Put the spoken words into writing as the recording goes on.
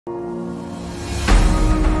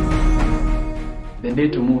the day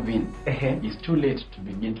to move in, it's too late to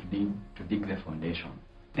begin to dig the foundation.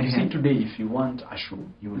 You see, today, if you want a shoe,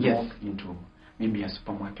 you will walk into maybe a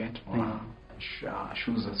supermarket or a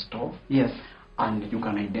shoes store. Yes. And you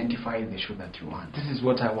can identify the shoe that you want. This is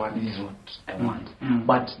what I want. This is what I want.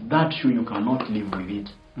 But that shoe, you cannot live with it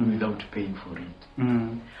without paying for it.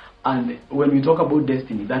 And when we talk about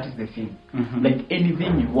destiny, that is the thing. Like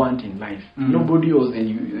anything you want in life, nobody owes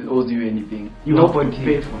you anything. You have to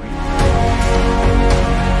pay for it.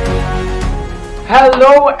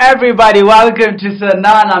 Hello everybody, welcome to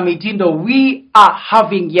Sanana Mitindo. We are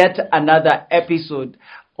having yet another episode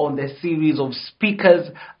on the series of speakers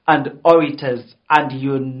and orators, and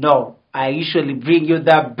you know I usually bring you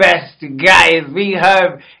the best guys we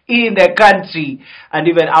have in the country and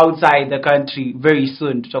even outside the country very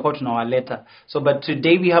soon. Tutakuwa tunawaleta. But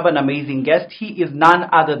today we have an amazing guest. He is none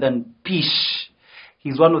other than Pish.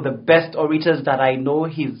 He's one of the best orators that I know.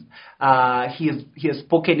 He has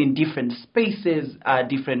spoken in different spaces,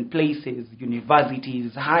 different places,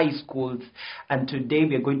 universities, high schools, and today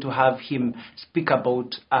we are going to have him speak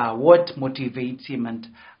about what motivates him, and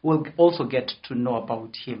we'll also get to know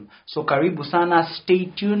about him. So karibu sana, stay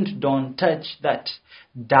tuned, don't touch that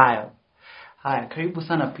dial. Hi, karibu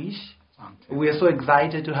sana Pish. We are so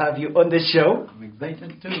excited to have you on the show. I'm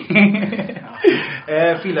excited too.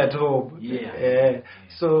 Feel at home. Yeah.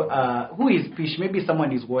 So, who is Pish? Maybe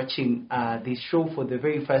someone is watching this show for the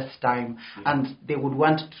very first time, and they would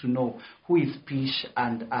want to know who is Pish,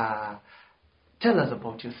 and tell us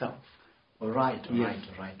about yourself. All right.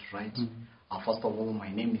 First of all,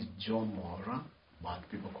 my name is John Moora, but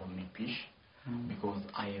people call me Pish because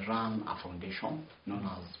I run a foundation known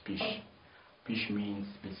as Pish. Pish means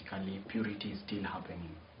basically purity is still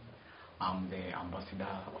happening. I'm the ambassador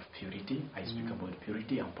of purity. I speak about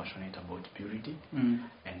purity. I'm passionate about purity.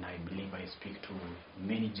 And I believe I speak to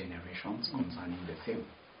many generations concerning the same.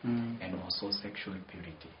 And also sexual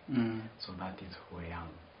purity. So that is who I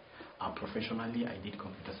am. Professionally, I did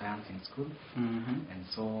computer science in school. And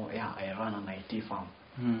so, yeah, I run an IT firm.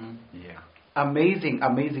 Yeah.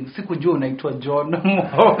 Amazing. Sikujua unaitwa John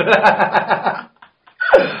Moora.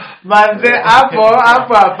 Manze, hapo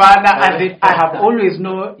hapana. I have always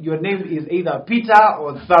known your name is either Peter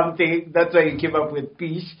or something. That's why you came up with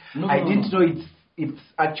Pish. I didn't know it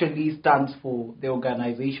actually stands for the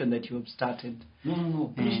organization that you have started.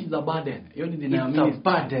 No. Pish is a burden. It's a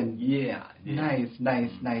burden. Yeah. Nice.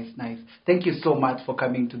 Thank you so much for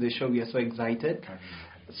coming to the show. We are so excited.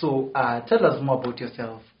 So, tell us more about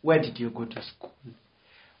yourself. Where did you go to school?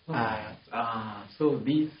 So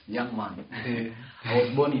this young man, I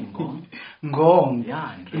was born in Ngong. Ngong?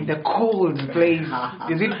 Yeah. In the cold place.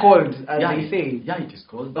 Is it cold, as they say? Yeah, it is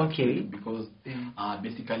cold. Okay. Because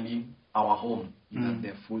basically our home is at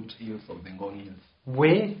the foothills of the Ngong Hills.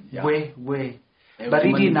 Where?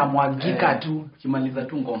 Baridi inamwagika tu. Kimaliza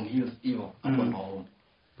tu Ngong Hills hiyo, hapo ndo home.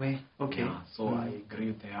 Where? Okay. Yeah, so I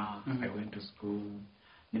grew there. I went to school.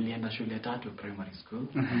 Nilienda shule tatu primary school.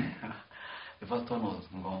 The first one was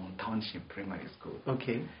Ngong Township Primary School.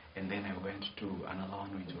 Okay. And then I went to another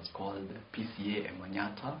one which was called PCA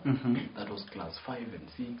Emonyata. That was class 5 and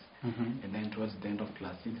 6. And then towards the end of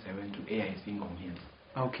class 6, I went to AIC Ngong Hills.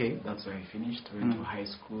 Okay. That's where I finished. Went to high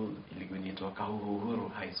school. Ilikuwa inaitwa Kahuho Uhuru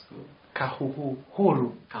High School. Kahuho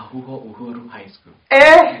Uhuru High School.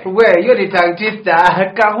 Where? You're the tongue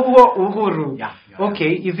twister. Kahuho Uhuru. Yeah.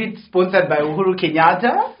 Okay. Is it sponsored by Uhuru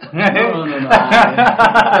Kenyatta? No.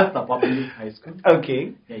 That's a public high school.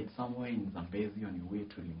 Okay. Yeah, it's somewhere in Zambezi on your way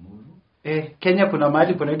to Limuru. Kenya kuna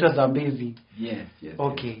mahali kunaitwa Zambezi. Yes.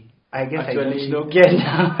 Okay. I guess actually, I don't know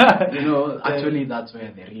Kenya. Actually that's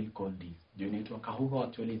where the real code is. You need to Kahuho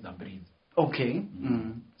actually is a breeze. Okay.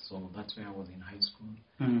 So that's where I was in high school.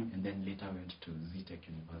 And then later I went to ZTech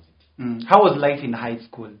University. How was life in high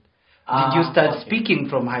school? Did you start speaking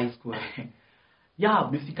from high school? Yeah,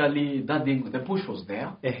 basically that thing, the push was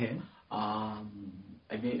there.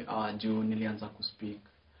 Juu nilianza to speak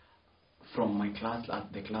from my class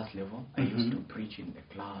at the class level. I used to preach in the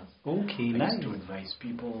class. Okay, I nice. used to advise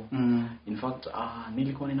people. In fact,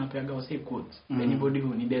 nilikuwa ninapeaga wase quotes. Anybody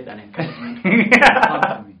who needed an encouragement, come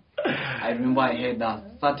to me. I remember I had a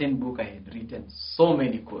certain book I had written so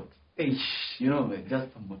many quotes. Just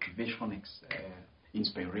motivation,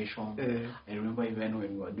 inspiration. I remember even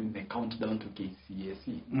when we were doing the countdown to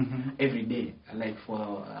KCSE, every day, like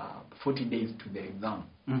for 40 days to the exam,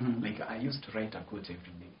 like I used to write a quote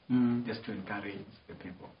every day, just to encourage the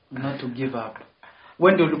people. Not to give up.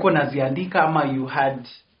 When you ulikuwa naziandika ama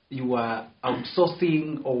you were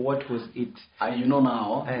outsourcing, or what was it?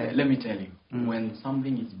 Now, let me tell you, when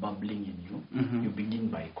something is bubbling in you, you begin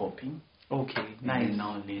by copying. Okay. Nice. And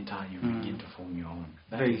now later you begin to form your own.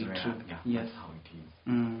 That Very is where, true. yeah, Yes. that's how it is.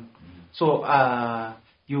 So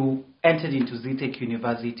you entered into ZTech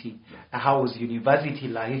University. How was university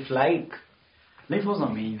life like? Life was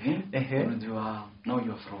amazing. Uh-huh. Now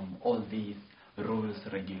you're from all these rules,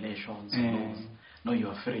 regulations, laws. Now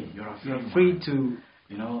you're free. You're free man. to,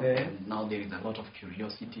 you know. And now there is a lot of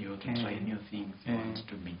curiosity. You want to try new things. You want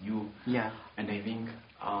to be you. Yeah. And I think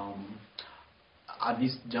at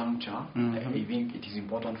this juncture, I think it is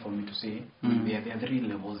important for me to say there are three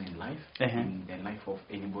levels in life, in the life of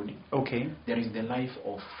anybody. Okay. There is the life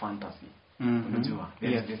of fantasy.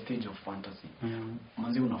 There is the stage of fantasy.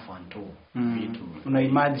 Manzi unafanto vitu.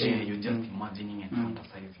 Imagine. You're just imagining and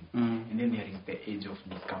fantasizing. And then there is the age of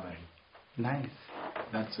discovery. Nice.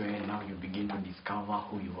 That's where now you begin to discover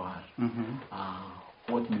who you are.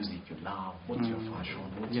 What music you love, what's your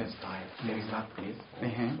fashion, what's your style. There is that place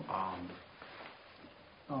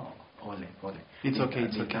of It's okay.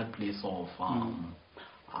 That place of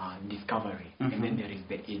discovery. And then there is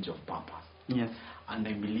the age of purpose. Yes. And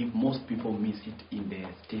I believe most people miss it in the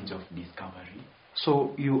stage of discovery.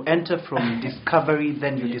 So you enter from discovery,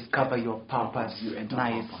 then you discover your purpose. You enter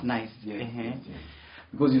nice, purpose. nice. Yes, yes.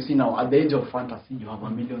 Because you see now, at the age of fantasy, you have a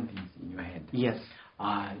million things in your head. Yes.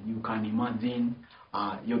 You can imagine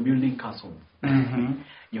you're building castles.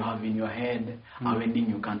 You have in your head a wedding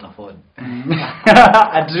you can't afford.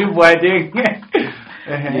 A dream wedding.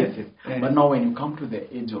 Yes. But now when you come to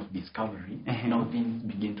the age of discovery, now things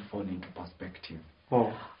begin to fall into perspective.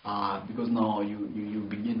 Oh. Because now you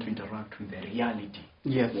begin to interact with the reality.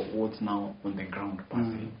 Yes. What's now on the ground per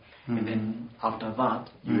se. And then after that,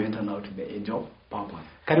 you enter now to the age of purpose.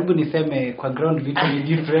 Karibu niseme kwa ground vitu ni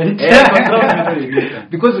different.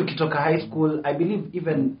 Because ukitoka high school, I believe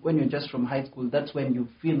even when you're just from high school, that's when you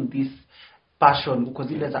feel this passion.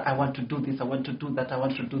 Because it is, I want to do this, I want to do that, I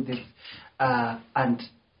want to do this. And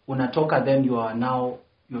unatoka, then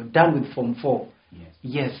you're done with Form 4.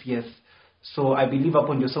 Yes. So I believe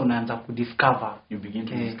upon yourself unaanza kudiscover. You begin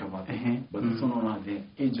to discover things. But so now the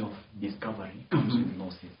age of discovery comes with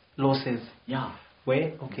losses. Losses. Yeah.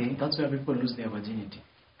 Where? Okay. That's where people lose their virginity.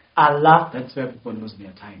 Allah. That's where people lose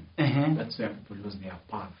their time. That's where people lose their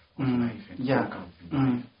path of life and focus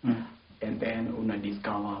in life. And then una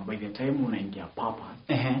discover, by the time unaingia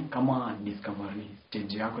purpose, kama discovery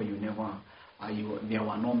stage yako, you never there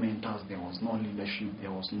were no mentors, there was no leadership,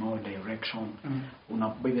 there was no direction.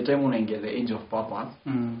 By the time unaingia the age of purpose,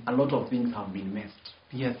 a lot of things have been missed.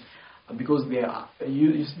 Yes. Because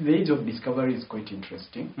you see, the age of discovery is quite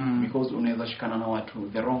interesting. Because unaweza shikana na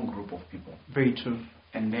watu, the wrong group of people. Very true.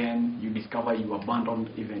 And then you discover you abandoned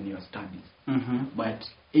even your studies. But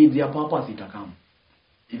age your purpose itakam,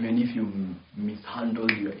 even if you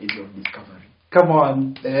mishandle your age of discovery. Come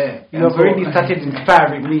on. You have already started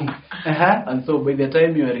inspiring me. And so by the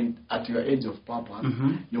time you are at your age of purpose,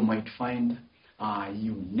 you might find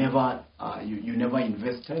you never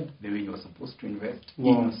invested the way you were supposed to invest in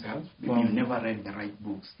yourself. Maybe you never read the right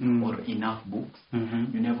books or enough books.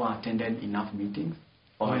 You never attended enough meetings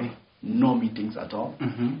or no meetings at all.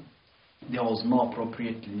 There was no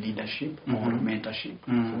appropriate leadership or mentorship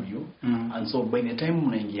for you. And so by the time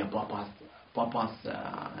unaingia purpose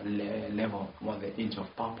level, or the age of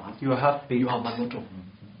purpose, you have a lot of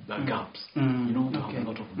gaps. You have a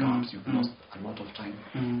lot of gaps. You've lost a lot of time.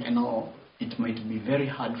 And now it might be very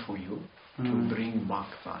hard for you to bring back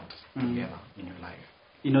that together in your life.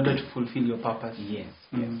 In order to fulfill your purpose. Yes.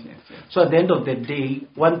 So at the end of the day,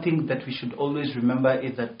 one thing that we should always remember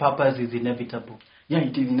is that purpose is inevitable. Yeah,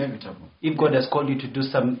 it is inevitable. If God has called you to do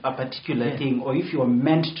a particular thing, or if you are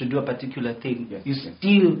meant to do a particular thing, you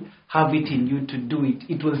still have it in you to do it.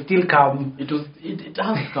 It will still come. It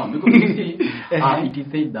has to come. Because you see, it is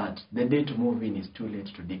said that the day to move in is too late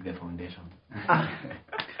to dig the foundation.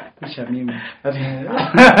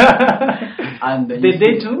 And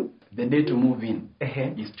the day to move in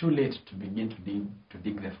is too late to begin to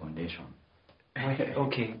dig the foundation.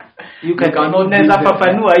 Okay. You cannot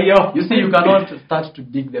you see, you cannot start to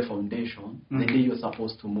dig the foundation the day you're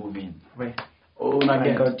supposed to move in. Right.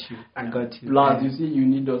 I got you. Plus, you see, you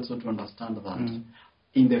need also to understand that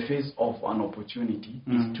in the face of an opportunity,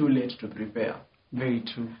 it's too late to prepare. Very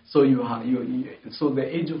true. So so the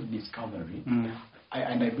age of discovery,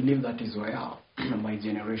 and I believe that is where my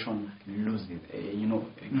generation lose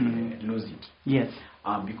it. Yes.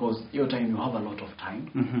 Because your time, you have a lot of time.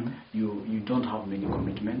 You don't have many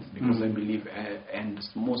commitments, because I believe and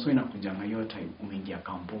most inakujanga your time umeingia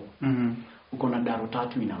kampo. Uko na daro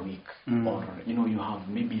tatu in a week, or you have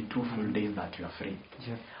maybe 2 full days that you are free.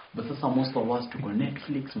 Yes. But sasa most of us tuko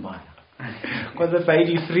Netflix mbaya. Because the side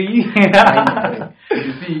is free.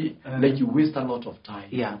 You see, like you waste a lot of time.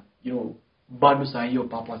 Yeah. You know, bado saa your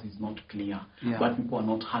purpose is not clear, Yeah. but people are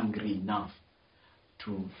not hungry enough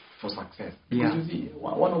for success. Yeah. Because you see,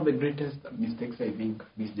 one of the greatest mistakes I think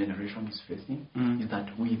this generation is facing is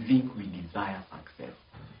that we think we desire success,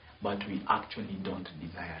 but we actually don't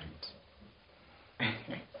desire it.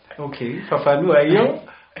 Okay, fafanua hiyo.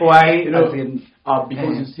 Why? You know, as in,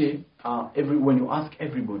 because you see, when you ask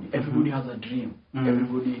everybody has a dream.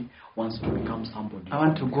 Everybody wants to become somebody. I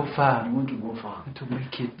want to go far. You want to go far. To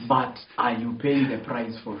make it. But are you paying the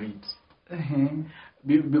price for it?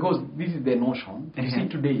 Because this is the notion. You see,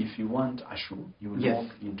 today, if you want a shoe, you will Yes.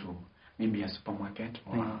 walk into maybe a supermarket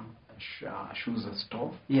or a shoes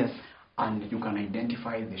store. Yes. And you can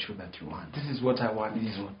identify the shoe that you want. This is what I want.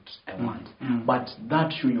 This is what I want. But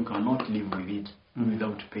that shoe, you cannot live with it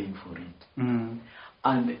without paying for it.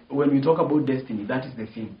 And when we talk about destiny, that is the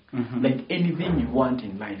thing. Like anything you want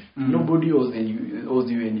in life, nobody owes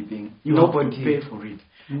you anything. You have to pay for it.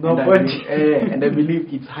 Nobody. And I believe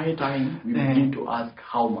it's high time we begin to ask,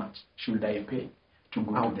 how much should I pay to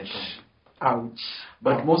go to the top? Ouch.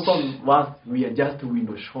 But most of us, we are just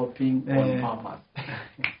window shopping on purpose.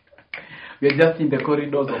 We are just in the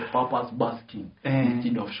corridors of purpose basking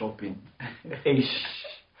instead of shopping.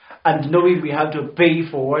 And knowing we have to pay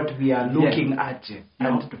for what we are looking at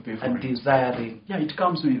have to pay for and it. desiring. Yeah, it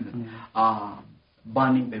comes with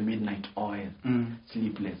burning the midnight oil,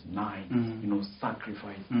 sleepless nights, you know,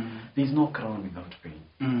 sacrifice. There's no crown without pain.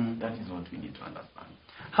 That is what we need to understand.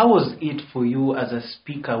 How was it for you as a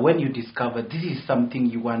speaker when you discovered this is something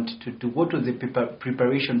you want to do? What was the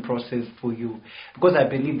preparation process for you? Because I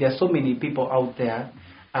believe there are so many people out there.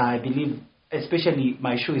 I believe, especially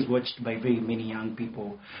my show is watched by very many young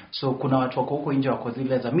people. So kuna watu wako huko nje wako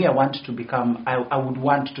zile za me, I would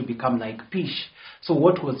want to become like Pish. So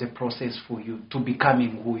what was the process for you to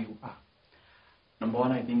becoming who you are? Number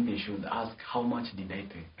one, I think they should ask, how much did I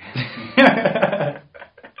pay?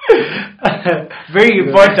 Very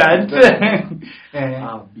important.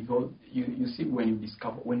 Because you see, when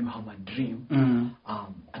you have a dream,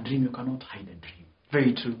 you cannot hide a dream.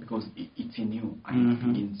 Very true. Because it's in you, and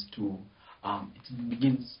it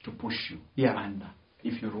begins to push you. Yeah. And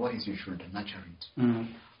if you're wise, you should nurture it.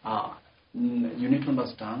 You need to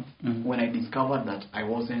understand, when I discovered that I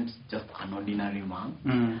wasn't just an ordinary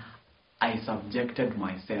man, I subjected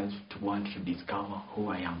myself to want to discover who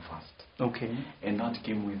I am first. Okay. And that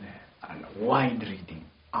came with a wide reading.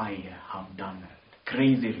 I have done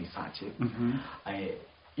crazy research.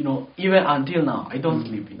 Even until now, I don't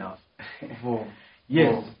sleep enough.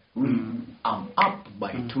 Yes. I'm up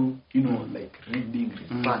by 2, like reading,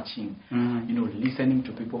 researching, listening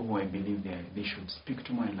to people who I believe they should speak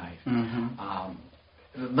to my life.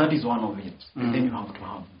 That is one of it. And then you have to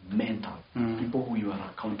have mentors, people who you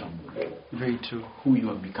are accountable to. Very true. Who you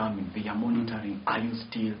are becoming. They are monitoring. Are you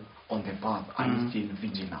still on the path? Are you still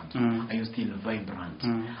vigilant? Are you still vibrant?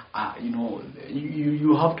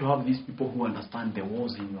 You have to have these people who understand the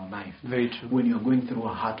wars in your life. Very true. When you're going through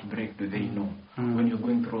a heartbreak, do they know? When you're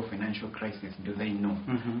going through a financial crisis, do they know?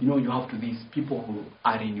 You have to these people who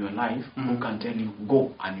are in your life who can tell you,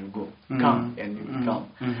 go, and you go. Come, and you come.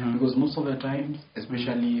 Because most of the times,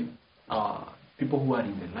 especially people who are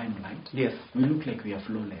in the limelight, yes, we look like we are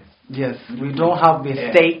flawless. Yes, we don't have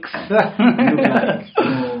mistakes. We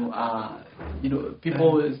look like,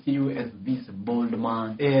 people see you as this bold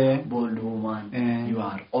man, bold woman. You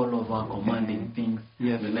are all over commanding things.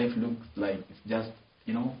 Yes. Your life looks like it's just,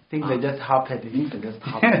 things are just happening. Things are just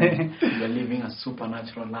happening. You're living a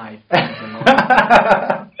supernatural life.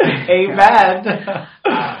 Amen.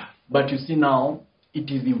 But you see now, it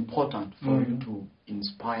is important for you to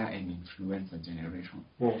inspire and influence a generation.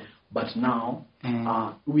 But now,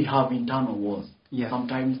 we have internal wars. Yes.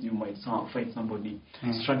 Sometimes you might fight somebody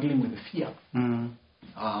struggling with fear.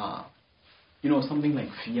 Something like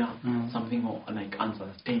fear, something like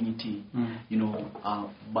uncertainty,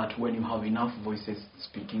 but when you have enough voices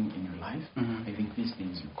speaking in your life, I think these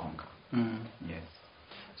things you conquer. Yes.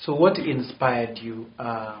 So what inspired you,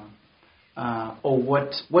 or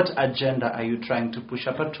what agenda are you trying to push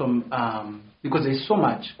apart from, because there's so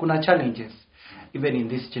much, kuna challenges, even in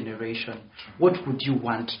this generation. What would you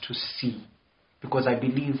want to see? Because I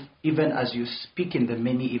believe even as you speak in the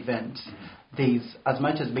many events, there's, as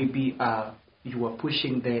much as maybe you are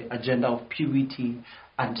pushing the agenda of purity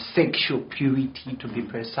and sexual purity, to be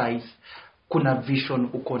precise, kuna vision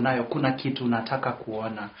uko nayo, kuna kitu unataka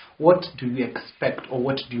kuona. What do you expect, or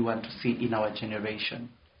what do you want to see in our generation?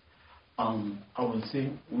 I will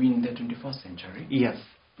say we're in the 21st century. Yes.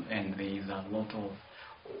 And there is a lot of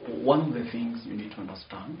one of the things you need to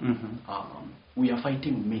understand, we are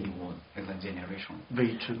fighting many wars as a generation.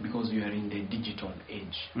 Very true. Because we are in the digital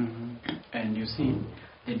age. And you see,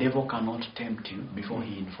 the devil cannot tempt you before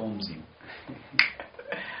he informs you.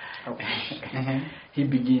 He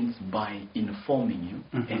begins by informing you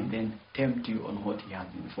and then tempt you on what he has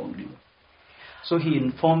informed you. So he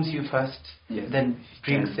informs you first, yes, then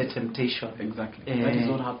brings the temptation. Exactly. That is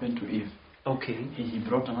what happened to Eve. Okay. He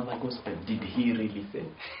brought another gospel. Did he really say?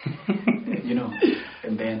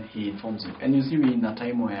 And then he informs you. And you see, we're in a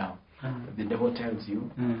time where the devil tells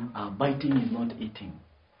you, biting is not eating.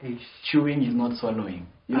 Chewing is not swallowing.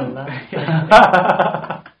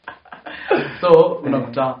 So,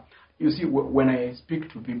 you see, when I speak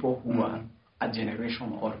to people who are a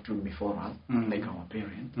generation or two before us, like our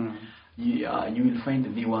parents, you will find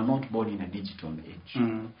that they were not born in a digital age.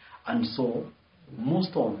 And so,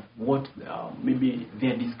 most of what maybe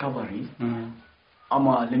their discoveries,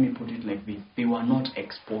 let me put it like this, they were not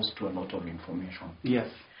exposed to a lot of information. Yes.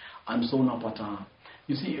 And so,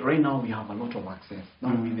 you see, right now we have a lot of access.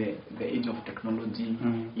 Now with the age of technology,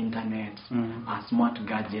 internet, smart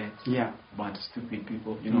gadgets, but stupid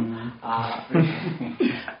people,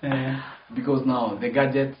 because now the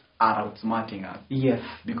gadgets are outsmarting us. Yes.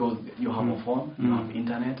 Because you have a phone, you have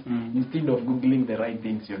internet. Instead of Googling the right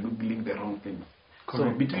things, you're Googling the wrong things.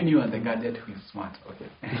 Correct. So between you and the gadget, who is smart? Okay.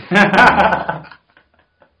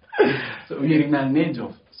 So we're in an age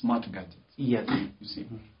of smart gadgets. Yes. You see.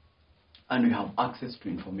 And we have access to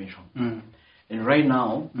information. And right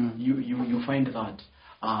now, you find that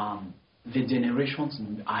the generations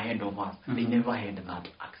ahead of us, they never had that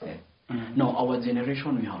access. Now, our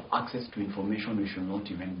generation, we have access to information we should not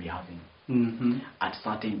even be having at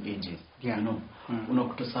certain ages.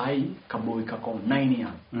 Unakutusai kaboy kako 9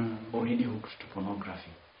 years, already hooked to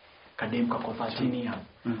pornography. Kadem kako 13 years.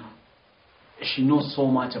 She knows so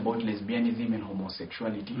much about lesbianism and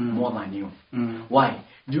homosexuality more than you. Why?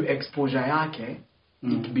 Due exposure yake,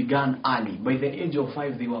 it began early. By the age of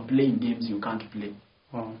 5, they were playing games you can't play.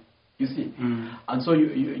 Wow. You see? And so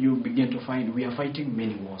you begin to find we are fighting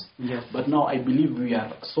many wars. Yes. But now I believe we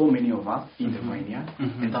are so many of us in the vineyard,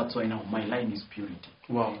 and that's why now my line is purity.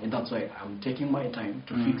 Wow. And that's why I'm taking my time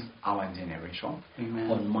to fix our generation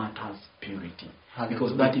on matters purity.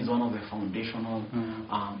 Because that is one of the foundational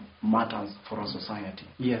matters for our society.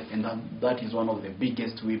 Yes. And that is one of the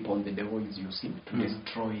biggest weapons the devil is using to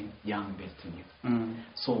destroy young destinies.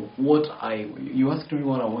 So you asked me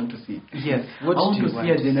what I want to see. Yes. I want to see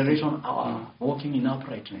a generation walking in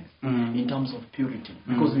uprightness in terms of purity.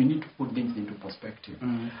 Because we need to put things into perspective.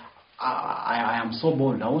 I am so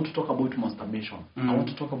bold. I want to talk about masturbation. I want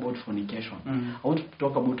to talk about fornication. I want to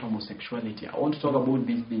talk about homosexuality. I want to talk about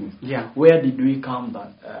these things. Yeah. Where did we come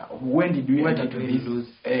that? When did we enter into this?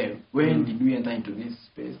 When did we enter into this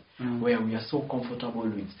space where we are so comfortable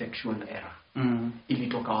with sexual error?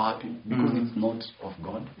 Ilitoka wapi? Because it's not of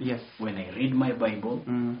God. Yes. When I read my Bible,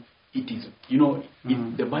 it is,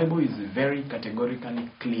 the Bible is very categorically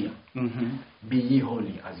clear. Be ye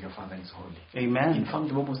holy as your Father is holy. Amen. In fact,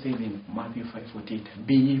 the Bible says in Matthew 5:48,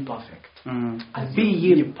 be ye perfect. Be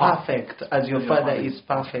ye perfect as your Father is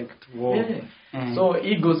perfect. Whoa. Yeah. So,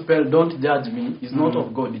 gospel, don't judge me, it's not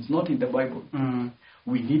of God. It's not in the Bible.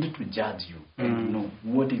 We need to judge you and know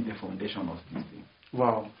what is the foundation of this thing.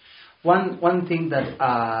 Wow. One thing that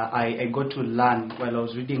I got to learn while I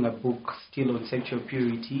was reading a book still on sexual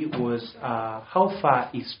purity was how far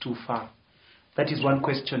is too far? That is one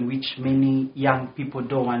question which many young people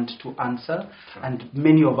don't want to answer, and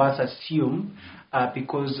many of us assume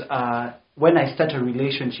because when I start a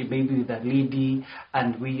relationship maybe with a lady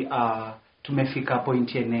and we are tumefika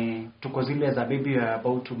point yene tuko zile za maybe we are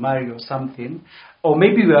about to marry or something, or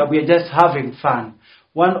maybe we are just having fun.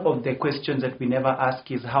 One of the questions that we never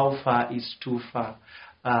ask is how far is too far?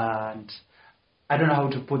 And I don't know how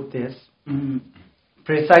to put this.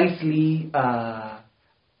 Precisely,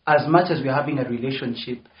 as much as we're having a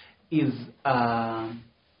relationship, it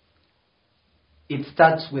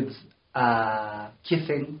starts with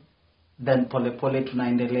kissing, then pole pole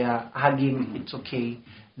tunaendelea, hugging, it's okay.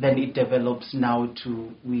 Then it develops now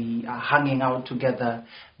to we are hanging out together.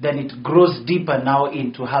 Then it grows deeper now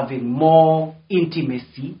into having more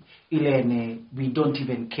intimacy. Ilene, we don't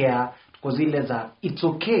even care because it's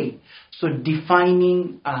okay. So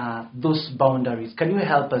defining those boundaries. Can you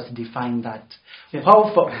help us define that? Yes.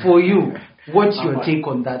 How far, for you, what's your take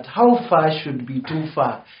on that? How far should be too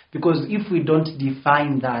far? Because if we don't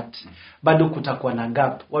define that, bado kutakuwa na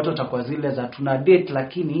gap. Watu watakuwa zile za tuna date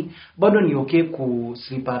lakini bado ni okay ku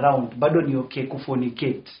sleep around, bado ni okay ku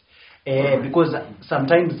fornicate. Because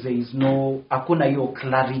sometimes there is no hakuna hiyo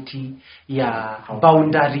clarity ya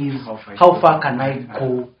boundaries, how far can I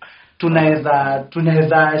go,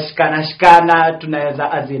 tunaweza shikana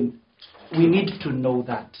tunaweza, as in we need to know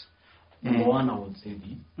that. Number one, I would say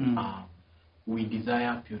this, we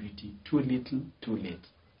desire purity too little, too late.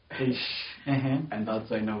 And that's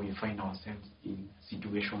why now we find ourselves in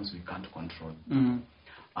situations we can't control.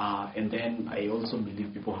 And then I also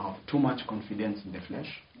believe people have too much confidence in the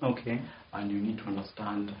flesh. Okay. And you need to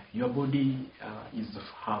understand your body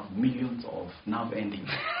have millions of nerve endings.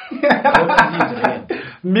 Biology is real.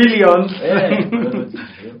 Millions. Biology is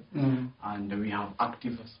real. And we have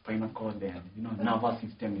active spinal cord and nervous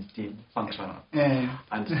system is still functional.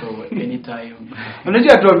 And so anytime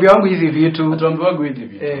unajua tuambiwangu hizi vitu.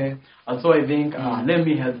 And so I think let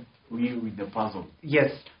me help you with the puzzle.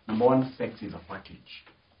 Yes. Number one, sex is a package.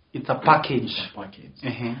 It's a package. It's a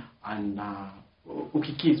package. And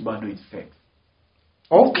ukikiss bado is sex.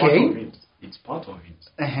 Okay. It's part of it.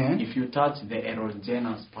 If you touch the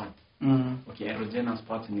erogenous part, okay, erogenous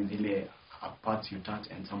part is zile parts you touch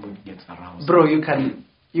and somebody gets aroused. Bro, you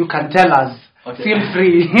can tell us. Okay. Feel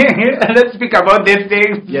free. Let's speak about these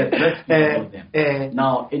things. Yes, let's speak about them.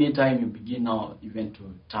 Now, anytime you begin now even to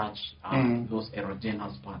touch those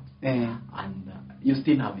erogenous parts, and you're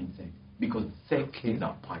still having sex. Because sex is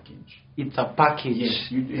a package. It's a package.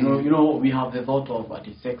 Yes, you know, we have the thought of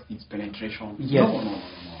sex is penetration. Yes. No.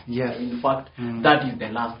 Yes. In fact, that is the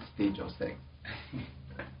last stage of sex.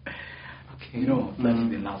 Okay. That is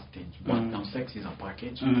the last stage. But now sex is a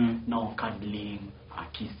package. Now cuddling,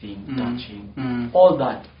 kissing, touching, all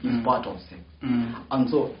that is part of sex. And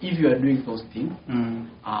so if you are doing those things,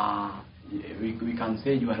 we can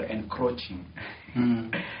say you are encroaching.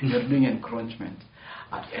 You are doing encroachment.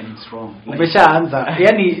 And it's wrong. Umeshaanza.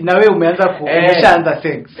 Yani nawe umeanza umeshaanza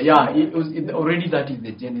sex. Yeah, already that is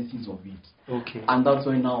the genesis of it. Okay. And that's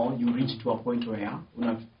why now you reach to a point where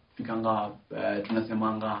unafikanga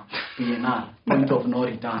tunasemanga PNR, point of no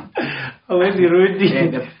return. Already rudi.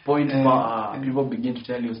 And the point where people begin to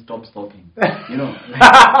tell you stop stalking.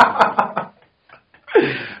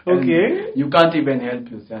 Okay. You can't even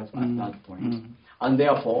help yourself at that point. And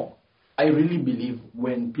therefore I really believe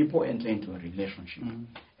when people enter into a relationship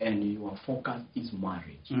and your focus is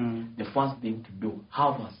marriage, the first thing to do,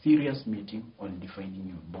 have a serious meeting on defining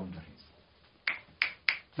your boundaries.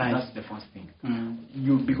 Nice. That's the first thing.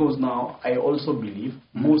 Because now I also believe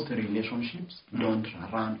most relationships don't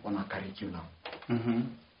run on a curriculum.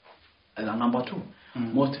 And number two,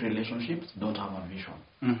 most relationships don't have a vision.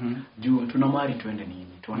 Tunamari tuende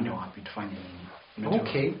nini, tuende wapi, tufanye nini.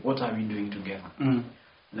 Okay. What are we doing together?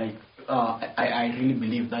 Like, I really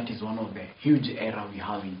believe that is one of the huge error we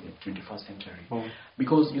have in the 21st century.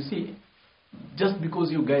 Because you see, just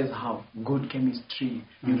because you guys have good chemistry,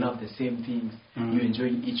 you love the same things, you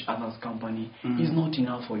enjoy each other's company, is not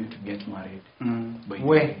enough for you to get married.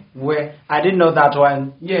 Where? I didn't know that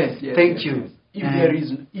one. Yes. Thank you.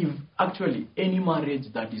 Yes. If actually any marriage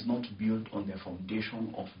that is not built on the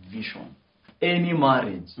foundation of vision, any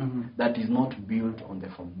marriage that is not built on the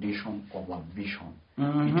foundation of a vision,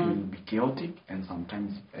 it will be chaotic, and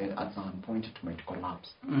sometimes at some point it might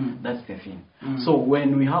collapse. That's the thing. So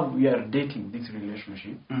when we are dating this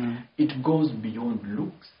relationship, it goes beyond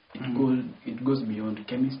looks, it goes beyond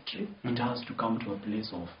chemistry. It has to come to a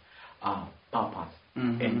place of purpose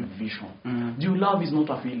and vision. Love is not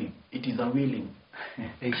a feeling, it is a willing.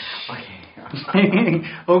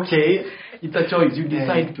 Okay. It's a choice. You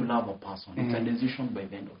decide to love a person. It's a decision by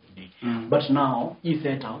the end of the day. But now, you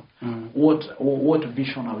set up what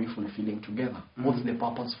vision are we fulfilling together? What's the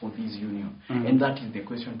purpose for this union? And that is the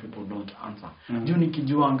question people don't answer.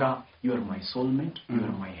 Nikijuanga, you are my soulmate, you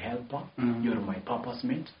are my helper, you are my purpose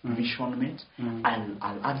mate, vision mate.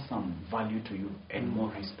 I'll add some value to you and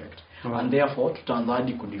more respect. And therefore,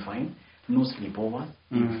 tutaanza could define no sleepovers.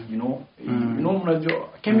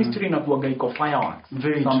 Chemistry inakuwaga iko fireworks.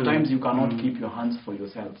 Sometimes you cannot keep your hands for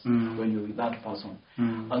yourselves when you're with that person.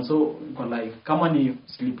 And so like kama ni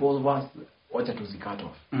sleepovers, wacha to cut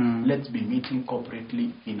off. Let's be meeting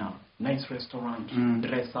corporately in a nice restaurant,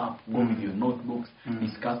 dress up, go with your notebooks,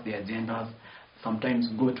 discuss the agendas, sometimes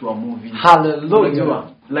go to a movie.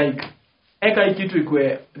 Hallelujah. Like there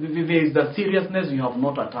is the seriousness you have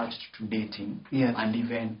not attached to dating, and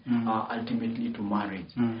even ultimately to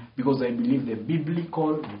marriage. Because I believe the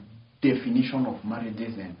biblical definition of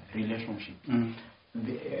marriages and relationships,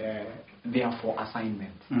 they are for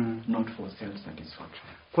assignment, not for self-satisfaction.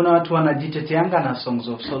 Kuna watu wanajiteteanga na Songs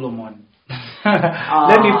of Solomon.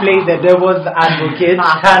 Let me play the devil's advocate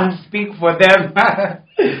and speak for them.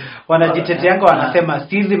 wanajiteteanga wanasema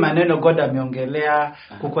sizi maneno God ameongelea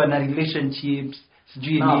kukuwa na relationships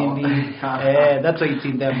sijui nini. That's why it's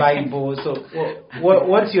in the Bible. So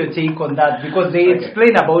what's your take on that? Because they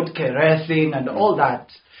explain about caressing and all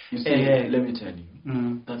that. You see, let me tell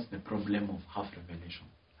you, that's the problem of half revelation.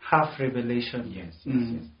 Half revelation. Yes.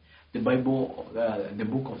 The Bible, the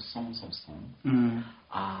book of Songs of Songs,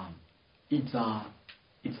 it's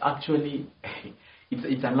actually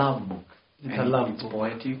it's a love book. It's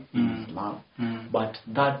poetic. It's love. But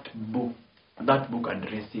that book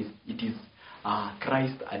addresses, it is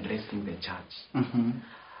Christ addressing the church.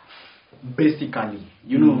 Basically,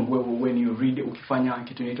 you know, when you read ukifanya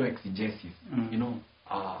kitu inaitwa exegesis, you know,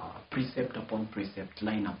 precept upon precept,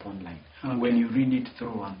 line upon line. When you read it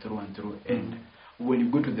through and through and through, and when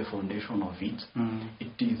you go to the foundation of it,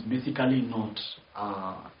 it is basically not,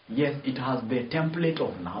 yes, it has the template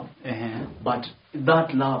of love, but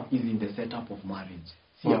that love is in the setup of marriage.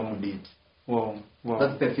 See up to date. Wow.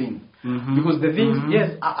 That's the thing. Because the thing,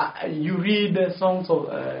 yes, you read the songs of,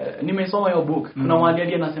 nimesoma your book, kuna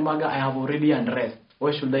mwaliadi anasemaga, I have already undressed.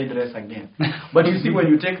 Why should I dress again? But you see, when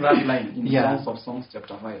you take that line in Songs of Songs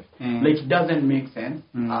chapter 5, like it doesn't make sense.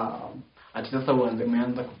 Ati sasa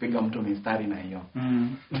umeanza kupiga mtu mistari na hiyo.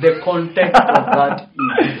 The context of that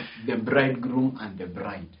is the bridegroom and the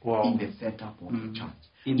bride in the setup of the church.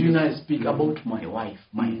 Do you know I speak about my wife,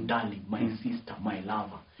 my darling, my sister, my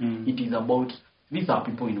lover? It is about, these are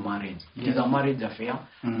people in marriage. It is a marriage affair.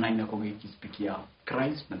 Na inakuwa ikispikia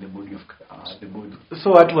Christ na the body of the body.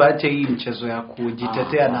 So watu waache hii mchezo ya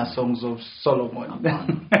kujitetea na Songs of Solomon.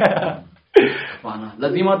 Hapana.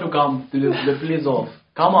 Lazima to come to the place of,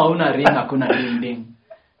 kama hauna ring hakuna ding ding.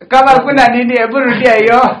 Kama hakuna nini, hebu rudia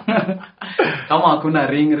hiyo. Kama hakuna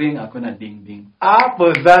ring hakuna ding ding.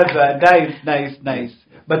 Hapo sasa, nice.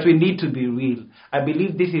 But we need to be real. I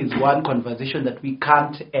believe this is one conversation that we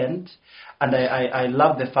can't end. And I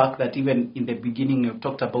love the fact that even in the beginning you've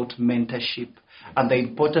talked about mentorship and the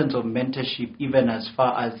importance of mentorship even as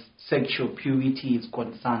far as sexual purity is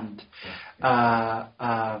concerned.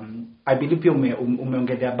 I believe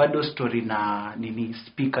umeongelea bado story na nini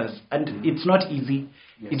speakers, and it's not easy.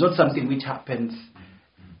 It's not something which happens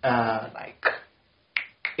like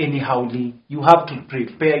anyhowly. You have to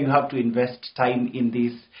prepare, you have to invest time in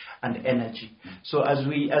this and energy. So as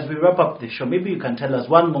we wrap up the show, maybe you can tell us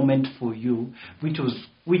one moment for you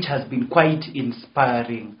which has been quite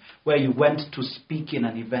inspiring, where you went to speak in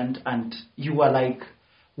an event and you were like,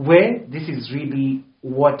 where this is really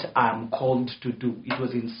what I'm called to do. It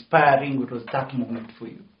was inspiring. It was that moment for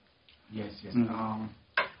you. Yes.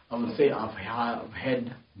 I would say I've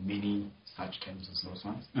had many such times as those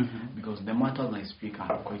ones, because the matters I speak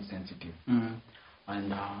are quite sensitive,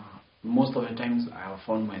 and most of the times I have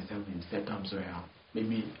found myself in setups where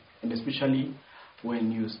maybe, and especially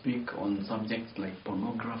when you speak on subjects like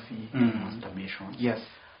pornography and masturbation,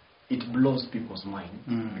 it blows people's mind,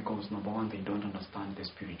 because number one, they don't understand the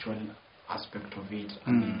spiritual aspect of it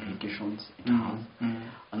and the implications it has.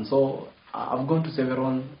 And so I've gone to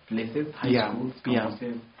several places, high schools,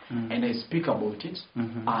 campuses, and I speak about it,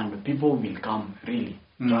 and people will come really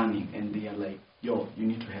running, and they are like, yo, you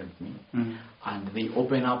need to help me. And they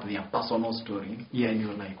open up their personal stories, and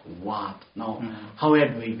you're like, what? Now, where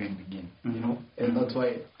do I even begin? You know? And that's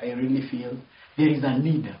why I really feel there is a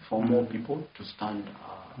need for more people to stand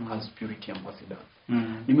as purity ambassadors.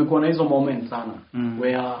 Nimekuwa na hizo moments sana,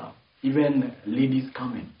 where even ladies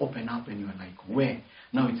come and open up, and you're like, where?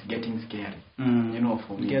 Now it's getting scary. You know,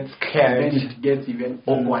 for me. Get scared. Then it gets even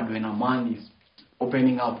awkward when a man is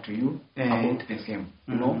opening up to you about the same,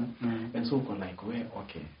 you know? And so we're like, well,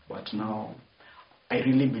 okay, but now I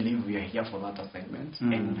really believe we are here for that assignment,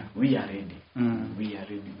 and we are ready. We are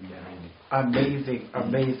ready.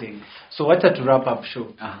 Amazing. So what's to wrap up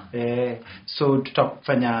show? So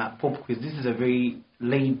tutafanya pop quiz. This is a very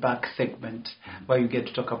laid back segment where you get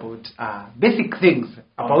to talk about basic things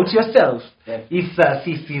about yourself.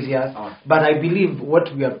 It's serious, but I believe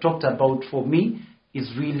what we have talked about for me is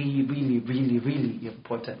really, really, really, really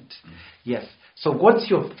important. Yes. So what's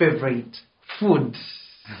your favorite food?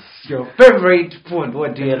 Your favorite food?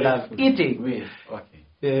 What do you love eating? Wait,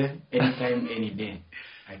 okay. Anytime, any day,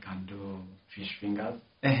 I can do fish fingers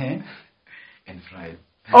and fries.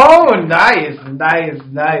 Oh, nice.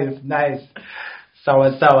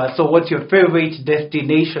 Sawa. So what's your favorite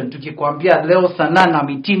destination? Tukikwambia leo Sanaa na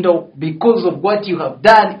Mitindo, because of what you have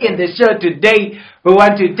done in the show today, we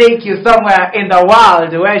want to take you somewhere in the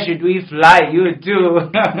world. Where should we fly you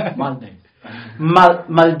to?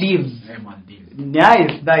 Maldives.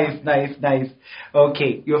 Nice.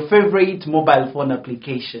 Okay, your favorite mobile phone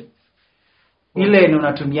application? Ile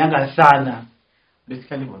unatumianga sana.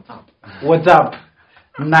 Basically, what's up? What's up?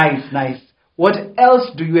 Nice, nice. What else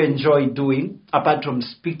do you enjoy doing apart from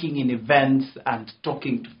speaking in events and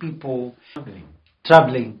talking to people? Traveling.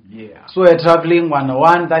 Traveling. Yeah. So you're traveling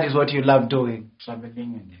 101, that is what you love doing.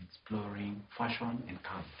 Traveling and exploring fashion and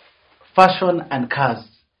cars. Fashion and cars.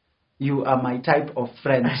 You are my type of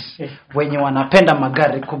friends. Wenye wanapenda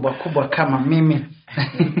magari kubwa kubwa kama mimi.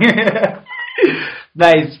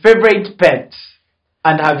 Nice. Favorite pet?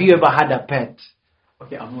 And have you ever had a pet?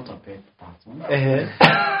 Okay, I'm not a pet person.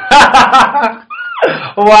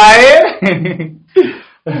 Why?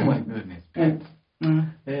 Oh my goodness, pets.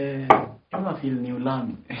 I feel new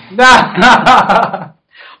land.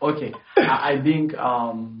 Okay, I think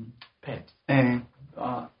pet.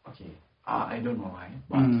 Okay, I don't know why,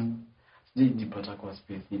 but sijajipata kwa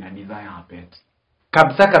space in a desire a pet.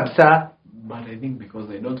 Kabisa. But I think because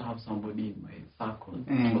I don't have somebody in my circle,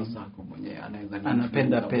 close circle mwenye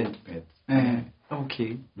anapenda pets. Yeah.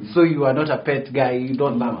 Okay. So you are not a pet guy, you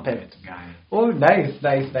don't love pets. Pet guy. Oh, nice.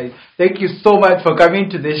 Thank you so much for coming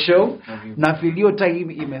to the show. Na filio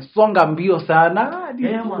time imesonga mbio sana.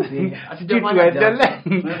 Yeah, man.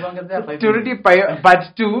 Turudi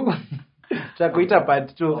part 2. Takuita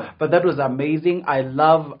part 2. But that was amazing. I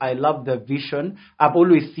love the vision. I've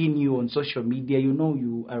always seen you on social media. You know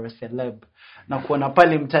you are a celeb. Na kuona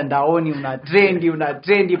pale mtandaoni una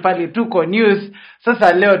trendi pale tuko news.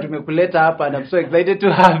 Sasa leo tumekuleta hapa and I'm so excited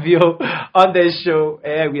to have you on the show.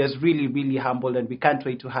 We are really humbled and we can't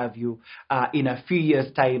wait to have you in a few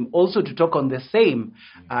years time also to talk on the same.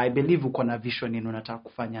 I believe uko na vision in unataka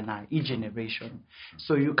kufanya na each generation.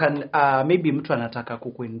 So you can maybe mtu anataka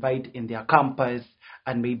kukuinvite in their campus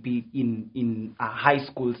and maybe in a high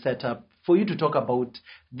school setup for you to talk about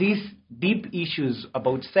these deep issues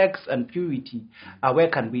about sex and purity. Where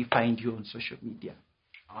can we find you on social media?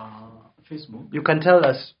 Facebook. You can tell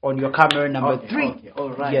us on your camera number 3. Okay.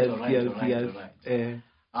 All right. Yes.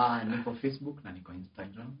 Niko Facebook na niko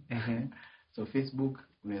Instagram. So Facebook,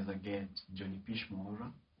 unaweza get Johnny Pish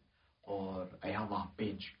Mohora, or I have a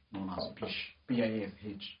page known as Pish,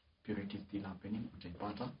 Pish, Purity Still Happening,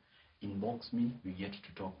 utaipata. Inbox me, we get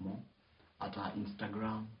to talk more. At our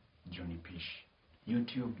Instagram, Johnny Pish.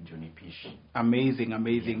 YouTube, Johnny Pish. Amazing.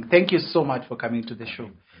 Yeah. Thank you so much for coming to the show.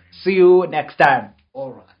 See you next time.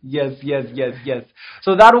 All right. Yes.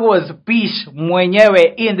 So that was Pish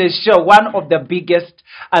mwenyewe in the show, one of the biggest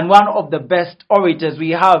and one of the best orators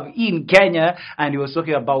we have in Kenya, and he was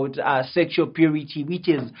talking about sexual purity, which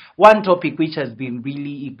is one topic which has been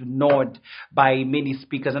really ignored by many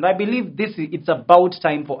speakers, and I believe it's about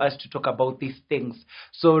time for us to talk about these things.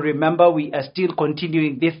 So remember, we are still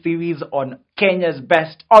continuing this series on Kenya's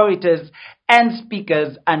best orators and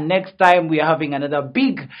speakers, and next time we are having another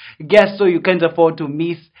big guest, so you can't afford to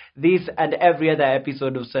miss this and every other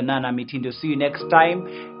episode of Sanana Mitindo. See you next time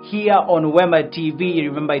here on Wema TV.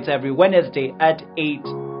 Remember, it's every Wednesday at 8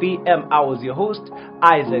 p.m. I was your host,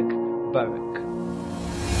 Isaac Barak.